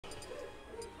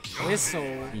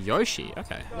Whistle. Yoshi,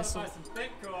 okay. Whistle.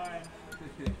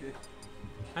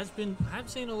 I've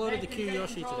seen a lot of the Q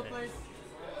Yoshi today.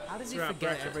 How does he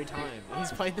forget every time?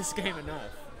 He's played this game enough.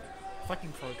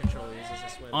 Fucking Pro Controller users, I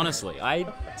swear. Honestly, I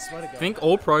swear to God. think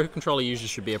all Pro Controller users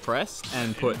should be oppressed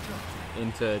and put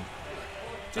into...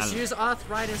 Just use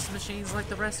arthritis machines like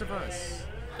the rest of us.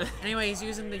 Anyway, he's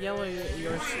using the yellow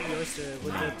Yoshi with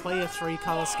the player 3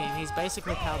 color scheme. He's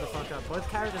basically powered the fuck up. Both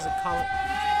characters are color...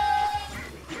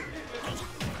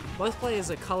 Both players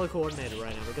are color coordinated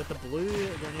right now. We've got the blue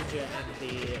Greninja and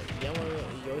the yellow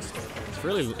Yoshi. It's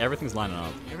really, everything's lining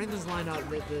up. Everything's lined up.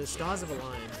 The stars have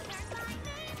aligned.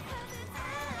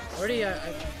 Already, I don't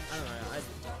know.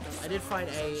 I did fight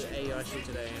a Yoshi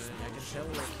today, and I can tell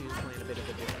that Q's playing a bit of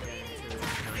a different game to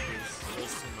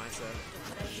his to myself.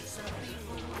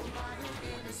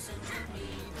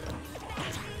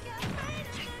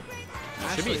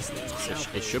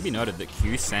 It should be noted that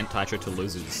Q sent Taicho to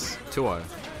losers 2-0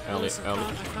 early. I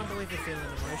can't believe you're feeling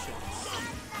emotions.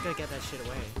 You gotta get that shit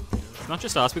away. It's not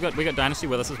just us. We got Dynasty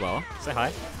with us as well. Say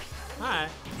hi. Hi.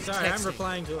 Sorry, I'm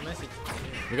replying to a message.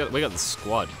 We got the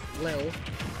squad. Lel.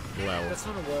 Lel. That's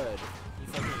not a word. You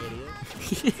fucking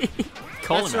idiot.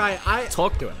 Call That's him right. out.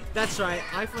 Talk to him. That's right.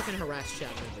 I fucking harass chat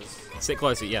members. Sit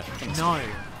closer. Yeah. No.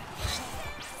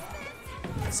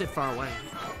 Sit far away.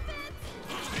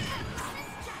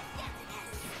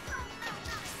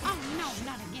 Oh no,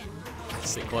 not again.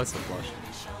 Sit closer, Flush.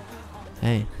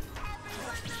 Hey.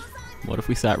 What if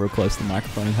we sat real close to the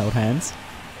microphone and held hands?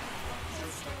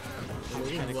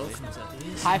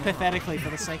 Hypothetically, for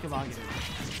the sake of argument.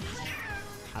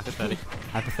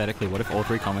 Hypothetically, what if all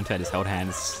three commentators held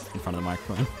hands in front of the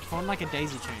microphone? Formed like a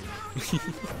daisy chain.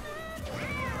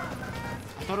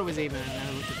 I thought it was even, and then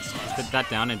I looked at the stars. Put that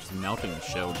down and just melt it in the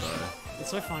shield, bro. It's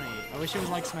so funny. I wish it was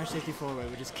like Smash 64 where it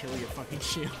would just kill your fucking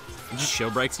shield. It just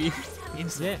shield breaks you?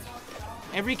 Instant.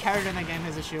 Every character in that game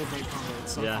has a shield break combo.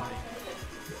 It's so funny.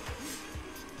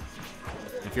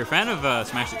 If you're a fan of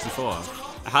Smash 64,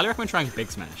 I highly recommend trying Big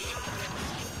Smash.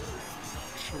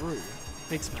 True.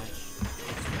 Big Smash.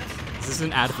 This is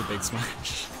an ad for Big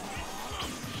Smash.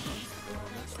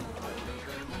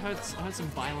 I heard some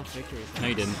violent victories. No,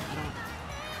 you didn't.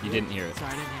 You didn't hear it.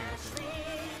 Sorry, I didn't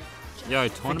hear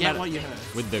it. Yo, Forget what you heard.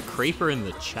 With the creeper in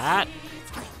the chat.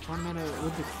 Tournament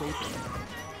with the creeper.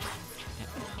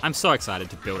 I'm so excited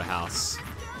to build a house.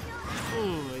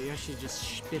 Ooh, Yoshi just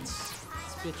spits.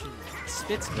 Yoshi just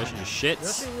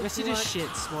shits. Yoshi just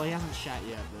shits. Well, he hasn't shat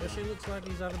yet. Yoshi looks like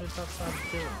he's having a tough time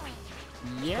killing.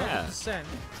 Yeah. 100%.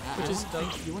 Which is,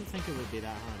 you wouldn't think it would be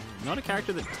that hard. Not a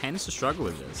character that tends to struggle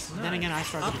with this. No. Then again, I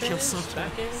struggle to kill something.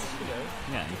 Back end,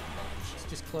 Yeah.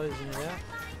 Just closing it out.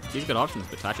 He's got options,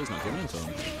 but Taicho's not giving it to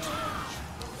him.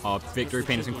 Oh, Victory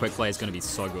Penis and Quick Play is going to be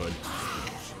so good.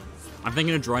 I'm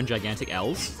thinking of drawing gigantic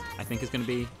L's. I think is going to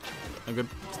be a good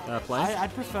play.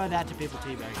 I'd prefer that to people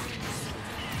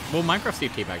teabagging. Well, Minecraft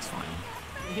Steve teabag's fine.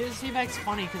 His teabag's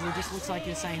funny because it just looks like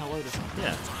you're saying hello to someone.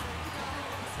 Yeah.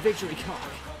 Victory cock.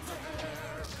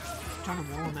 Trying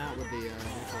to wall him out with the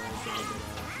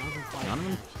none of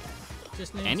them.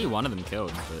 Just any one of them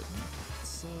killed, but.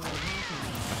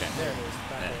 Okay. There it is.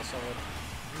 Back there, solid.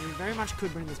 You very much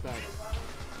could bring this back.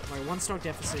 Like one stock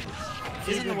deficit.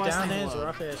 Isn't the worst thing or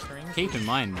up air strings? Keep in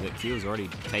mind that Q was already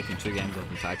taking 2 games off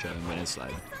from Taicho and went his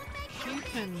side.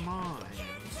 Keep in mind.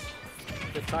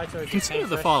 Consider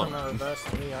the following.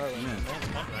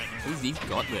 He's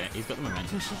got there. He's got the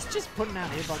momentum. She's just putting out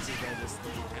airboxes there. This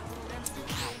thing.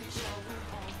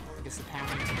 I guess the power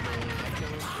to the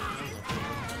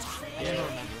I don't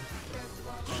remember.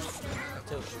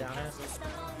 F-tilt's down air.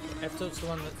 F-tilt's the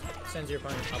one that sends your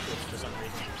opponent upwards for some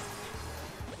reason.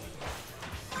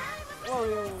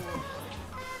 Whoa!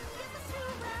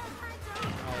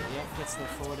 Oh, yep, gets the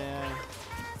forward air.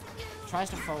 Tries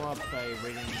to follow up by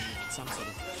reading some sort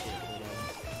of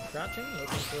shit. Crouching,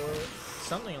 looking for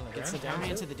something on the ground. Gets the down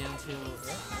into the down tilt.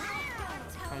 Yeah.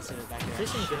 Tries to back air.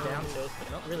 Fishing good down tilt, but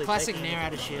not really. Classic nair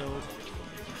out of shield.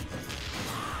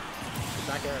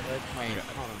 Back air red. Wait,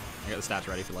 hold on. I got the stats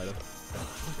ready for later.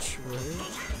 True.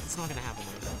 It's not gonna happen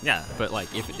though. Yeah, but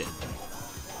like if it did.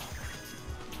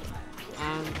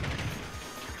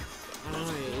 I don't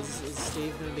know, is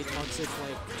Steve gonna be toxic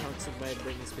like Toxic by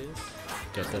Britney Spears?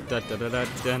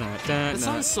 That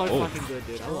sounds so fucking good,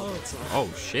 dude. I love it so much. Oh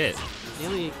shit.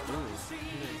 Nearly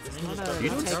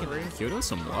Q doing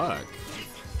some work.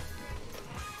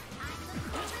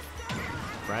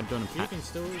 Brad doing a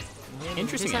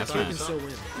interesting F smash.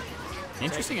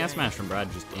 Interesting F smash from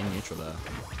Brad just in neutral there.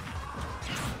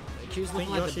 Q's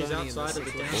looking like the outside of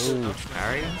the oh,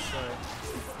 parry.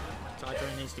 So Taicho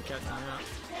needs to catch him out.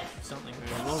 something.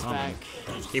 Wolf back.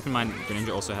 Keep in mind,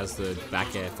 Greninja also has the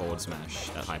back air forward smash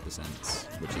at high percents,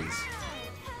 which is...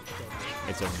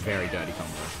 It's a very dirty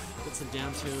combo. Gets it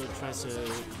down to, tries to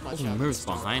clutch He out. moves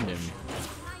behind him.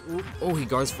 Oh, he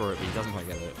goes for it, but he doesn't quite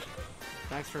get it.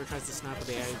 Back throw, tries to snap with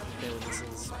the air, barely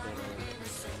misses.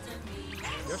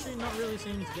 But, Yoshi not really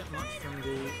seems to get much from the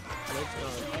ledge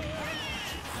guard.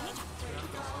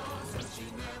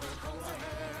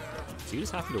 So you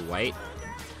just have to wait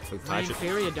for my Taicho.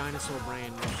 inferior dinosaur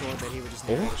brain thought that he would just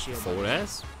never Oh, get a shield. forward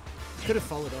airs? Could have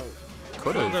followed out.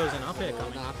 Could There have. was an up air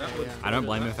coming. Up That air, would yeah. I don't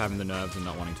blame him for having the nerves and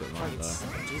not wanting to at the Fuck, moment, it's, though.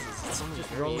 Jesus, it's something just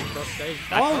very... rolling across stage.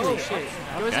 Holy shit!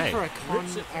 Goes Okay. in for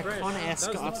Rips it a fresh.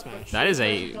 con-esque Does up the- smash. That is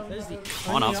a There's the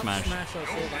on only up smash. I saw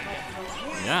that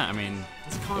game. Yeah, I mean,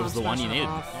 It's a it con-up was the one smash you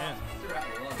and a needed. half.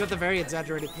 Yeah. Got the very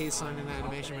exaggerated peace sign in the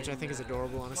animation, which I think is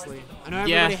adorable, honestly. I know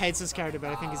Yeah. everybody hates this character,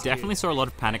 but I think he's Definitely cute. saw a lot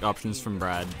of panic options from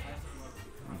Brad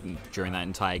during that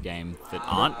entire game that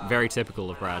aren't very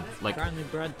typical of Brad. Like, Apparently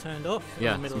Brad turned off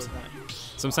Yeah, in the middle of that.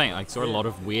 so I'm saying, like, saw a lot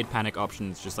of weird panic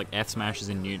options, just like F smashes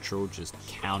in neutral, just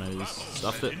counters,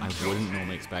 stuff that I wouldn't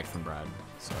normally expect from Brad.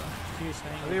 So,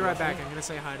 I'll be right back. I'm gonna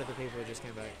say hi to the people who just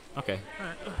came back. okay.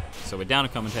 So we're down a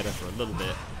commentator for a little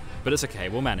bit, but it's okay.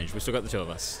 We'll manage. We've still got the two of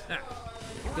us.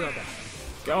 Do our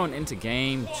best. Going into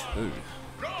game 2.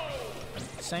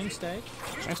 Same stage.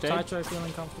 Same stage. Taicho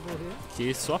feeling comfortable here.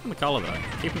 He's swapping the color though,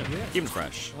 keeping it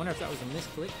fresh. I wonder if that was a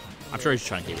misclick. I'm sure he's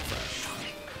trying to keep it fresh.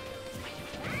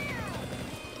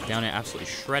 Down here,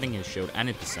 absolutely shredding his shield and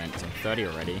his percent. He's on 30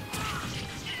 already.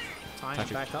 Tying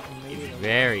Taicho it back up is immediately.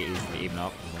 very easy to even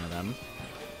up with one of them.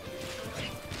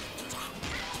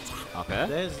 Up air.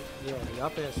 There's the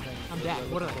up air swing. I'm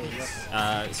dead. What are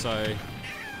these? So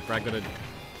Brad got a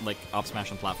like up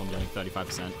smash on platform doing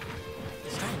 35%.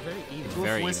 It's staying very even. Wolf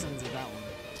Very even. listens at that one.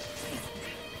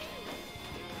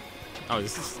 Oh,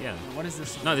 this is yeah. What is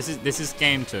this? No, this is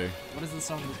game 2. What is the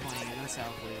song we're playing? I'm gonna say it,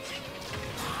 please.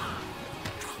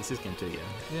 This is game 2, yeah.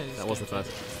 Yeah, this That is was the game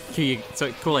first.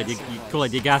 So Kool-Aid,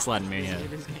 Kool-Aid, you're gaslighting me here.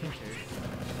 It is game 2.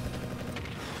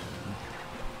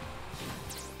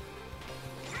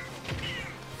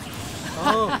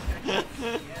 Oh,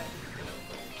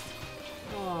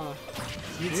 Oh,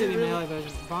 Mid City Melee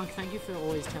version. Bonk, thank you for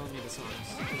always telling me the songs.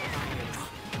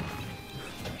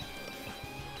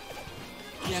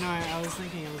 Yeah, no, I was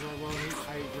thinking, I was like, well,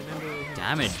 I remember him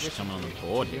Damage switching coming on the to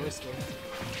board here. Yoshi.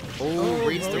 Oh,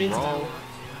 reads the Reads roll. that.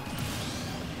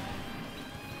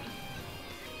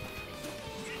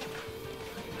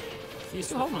 He's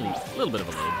still holding a little bit of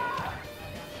a lead.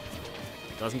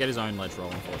 Doesn't get his own ledge roll,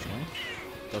 unfortunately.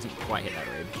 Doesn't quite hit that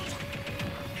read.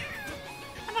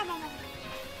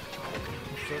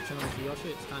 unfortunately for Yoshi,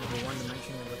 it's kind of a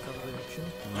one-dimensional recovery option.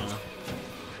 Yeah.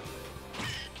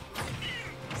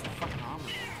 It's the fucking armor.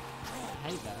 I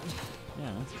hate that.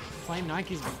 Yeah. Playing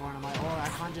Nikes before, and I'm like, oh, I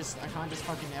can't just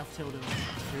fucking F tilt him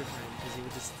through for him because he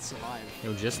would just survive.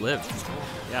 He'll just live.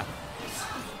 Yeah.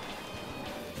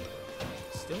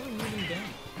 Still a moving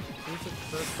game. He took the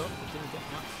first stop, but didn't get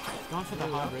much. Going for the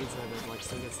hard reads though, but like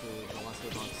still gets the last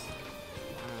hit box.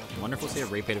 I wonder if we'll see a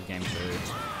repeat of game 2.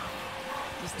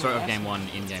 Sorry, of game 1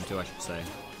 in game 2, I should say.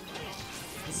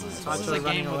 This is Taicho a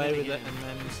running game away within with a it game.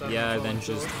 and then suddenly Yeah, falling then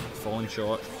just short. falling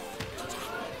short.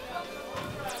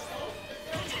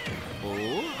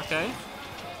 Oh, okay.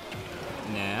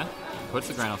 Nah. Puts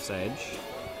the ground off stage.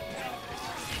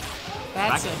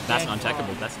 That's That's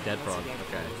untechable. That's a dead frog. a dead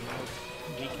Okay.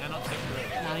 He cannot take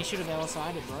the Nah, he should have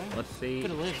LSI'd, bro. Let's see. Could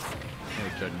have lived. No,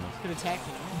 he couldn't. Could have tagged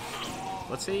him.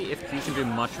 Let's see if Q can do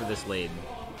much with this lead.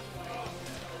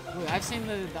 Look, I've seen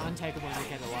the untakeable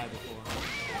indicator live before.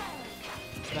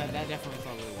 That definitely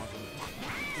probably wasn't.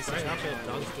 This Straight up situation it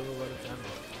probably does do a lot of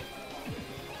damage.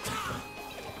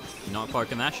 Not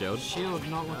poking that shield. Shield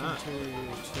not looking too.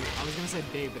 I was gonna say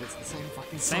big, but it's the same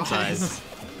fucking Same size.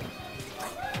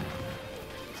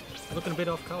 Looking a bit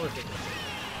off color here.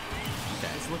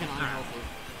 It's looking unhealthy.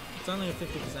 It's only a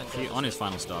 50% Q chance. on his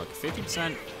final stock.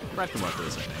 50%. Brad can work with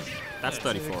this, I think. That's So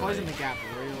 34 they're closing already. the gap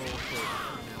real quick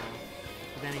now.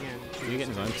 But then again, Q getting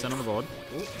his own percent on the board.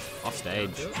 Off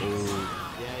stage. Ooh.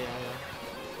 yeah.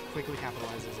 Quickly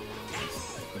capitalizes on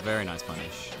that. Very nice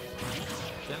punish.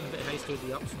 Getting a bit hasty with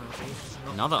the up smash.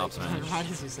 Not Another up taking smash. Why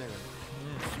does he say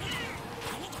that?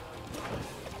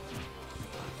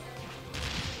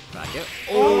 Back it.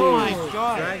 Oh my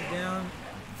god! Drag down.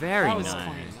 Very That was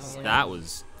nice. clean. That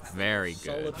was very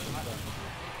Solid good. combo.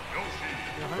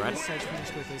 I hope Brad- this stage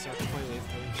finished quickly so I can play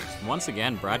with Once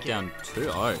again, Brad down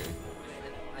 2-0.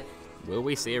 Will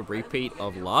we see a repeat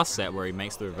of last set where he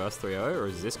makes the reverse 3-0, or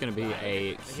is this going to be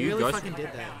a He Q really Ghost? fucking did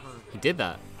that, huh? He did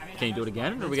that. Can he do it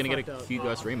again, or are we That's going to get a fucked up. Q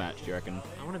Ghost rematch, do you reckon?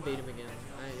 I want to beat him again.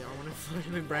 I put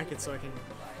him in brackets so I can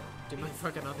do my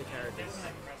fucking other characters.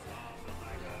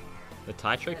 The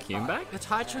Taicho Cume-back? The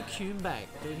Taicho Cume-back,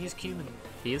 dude, he's cumin.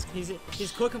 He's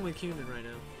cooking with cumin right now.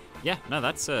 Yeah, no,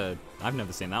 that's I've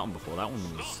never seen that one before. That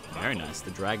one was very nice.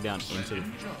 The drag down into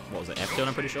what was it, F tilt?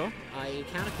 I'm pretty sure. He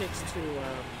counter picks to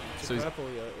So purple.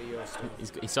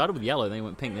 he started with yellow, then he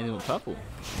went pink, then he went purple.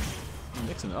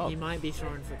 Mixing it up. He might be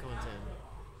throwing for content.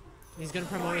 He's gonna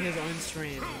promote his own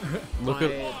stream Look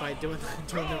by doing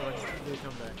the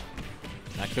comeback.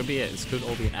 That could be it. This could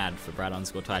all be an ad for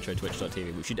Brad_Taicho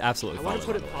Twitch.tv. We should absolutely I follow. want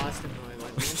to put it past him though.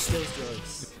 Like, man steals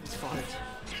drugs. It's fine.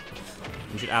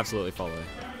 We should absolutely follow.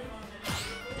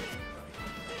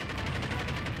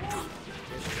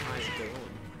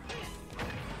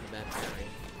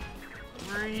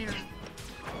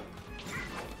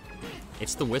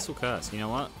 It's the whistle curse. You know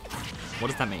what? What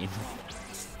does that mean?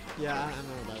 Yeah, I don't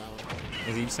know about that one.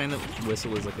 Is he saying that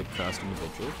whistle is like a cursed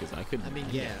individual? Because I mean,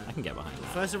 yeah. I can get behind that.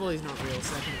 First of all, he's not real.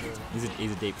 Second of all,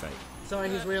 He's a deep fake. sorry,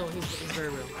 he's real. He's very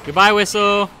real. Goodbye,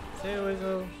 whistle. Hey,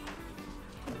 Wiggle.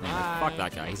 Man, fuck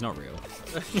that guy. He's not real.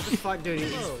 Fuck, dude,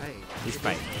 he's fake. He's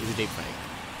fake. He's a deep fake.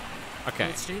 Okay.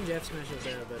 Exchange F smashes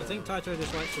there, but I think Taicho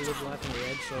just likes to live life on the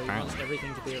edge, so he wants Apparently.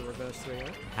 everything to be a reverse 3-0.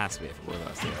 Has to be a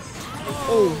reverse.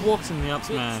 Oh, walks in the up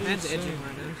smash. man's edging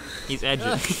right now. He's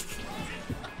edging.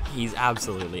 He's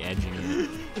absolutely edging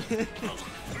it.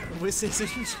 Whis isn't.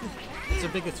 It's a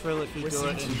bigger thrill if you do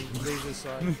it in loser's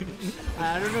side.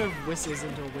 I don't know if Whis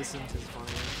isn't or Wisn't is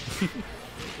funny.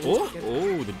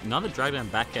 Oh, another drag down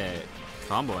back air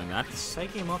comboing. That's.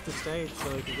 Taking him off the stage so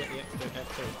he can get the extra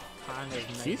F to kind of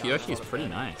make Steve up Yoshi a is lot of pretty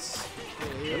pain. nice.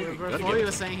 Before you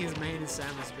were saying his main is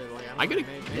Samus, but like, I gotta-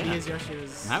 maybe yeah. his Yoshi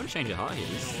was. I haven't changed it hard.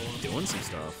 He's doing some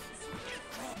stuff.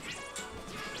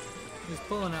 He was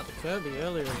pulling out the Kirby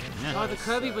earlier. Yeah. Oh, the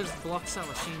Kirby was blocked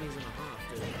Sawashimi's and a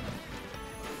half, dude.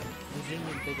 He's in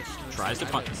the biggest Tries to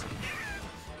punch.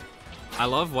 I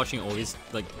love watching all these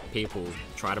like people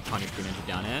try to punish Greninja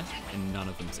down air, and none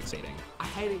of them succeeding. I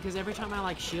hate it because every time I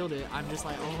like shield it, I'm just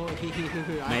like, oh,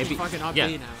 I Maybe- can fucking up yeah,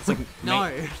 B now. it's like, no.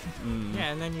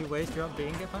 Yeah, and then you waste your up B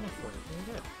and get punished for it.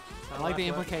 There you go. I like the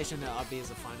implication that up B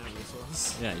is a finite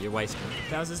resource. Yeah, you're wasting.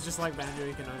 Bowser's just like Banjo,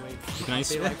 you can only only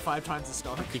be like 5 times the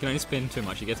stock. You can only spin too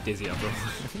much. He gets dizzy after a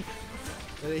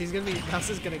while. He's gonna be,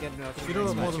 Bowser's gonna get nerfed. If you do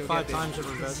it more than 5 times, it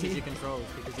reverses your controls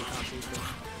because you can't see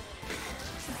stuff.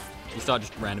 You start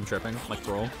just random tripping, like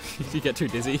Brawl. You get too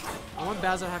dizzy. I want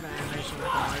Bowser to have an animation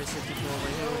like Mario 64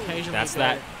 where he'll occasionally That's go-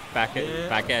 that back Yeah.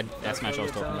 back ed. That's smash I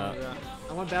was talking about.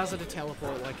 I want Bowser to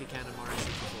teleport like he can in Mario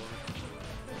 64.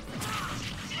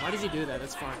 Why does he do that?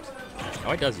 That's fucked.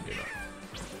 Oh, he does do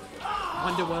that.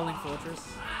 Underwhelming Fortress.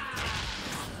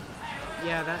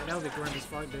 Yeah, that would be grim as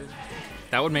fuck, dude.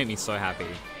 That would make me so happy.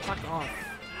 Fuck off.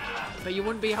 But you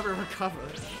wouldn't be able to recover.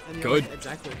 And you're Good. like,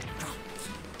 exactly.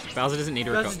 Bowser doesn't need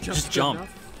to Bowser recover. jumps Just good jump.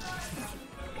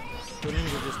 enough.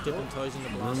 Greninja just dipping toes in the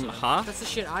blossom. Huh? That's the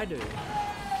shit I do.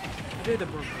 I do the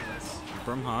broom hands.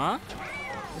 From huh?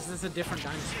 This is a different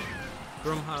dinosaur.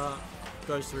 Brumha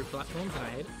goes through platforms and I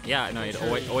hate it. Yeah, no, it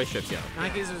always shifts you.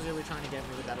 Nike's was really trying to get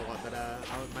me with that a lot, but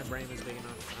my brain was big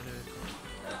enough. I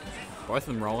know. Both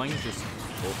of them rolling, just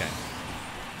okay.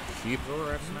 You, Draw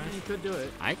F smash. You could do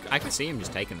it. I could see him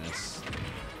just taking this.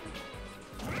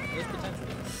 There's potential.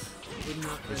 Would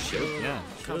not This should, yeah.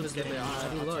 covers the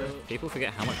pretty low. People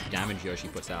forget how much damage Yoshi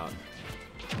puts out.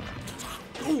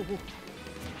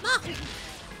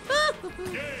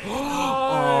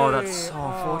 Oh, that's so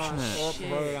unfortunate. Oh,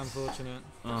 very unfortunate.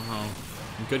 Uh-huh.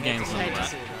 Good games I hate to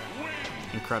nonetheless. see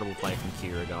that. Incredible play from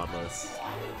Q regardless.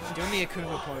 Doing the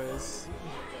Akuma pose.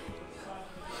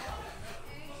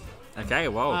 Okay,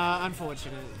 whoa.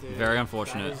 Unfortunate, dude. Very That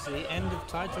unfortunate. is the end of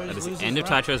Taicho's That is the losers end of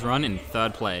run. Taicho's run in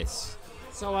 3rd place.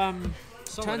 So,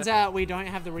 Solid turns effort. out we don't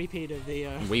have the repeat of the,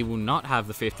 We will not have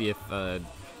the 50th,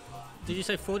 Did you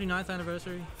say 49th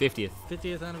anniversary? 50th.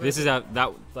 50th anniversary? This is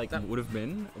that would have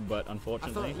been, but I thought,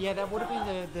 unfortunately. yeah, that would have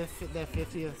been their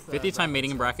 50th. 50th time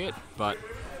meeting in bracket, but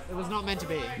It was not meant to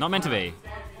be. not meant to be.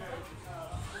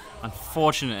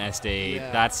 Unfortunate SD.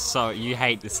 Yeah. That's so you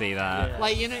hate to see that. Yeah.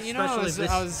 Like, Especially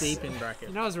I was deep in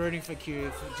bracket. I was rooting for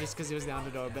Q just because he was the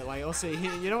underdog, but like also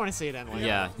you don't want to see it end like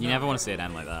Yeah, that. you never want to see it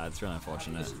end like that. It's really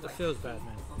unfortunate. It feels bad,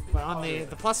 man. But on the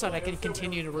plus side, I can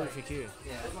continue to root for Q.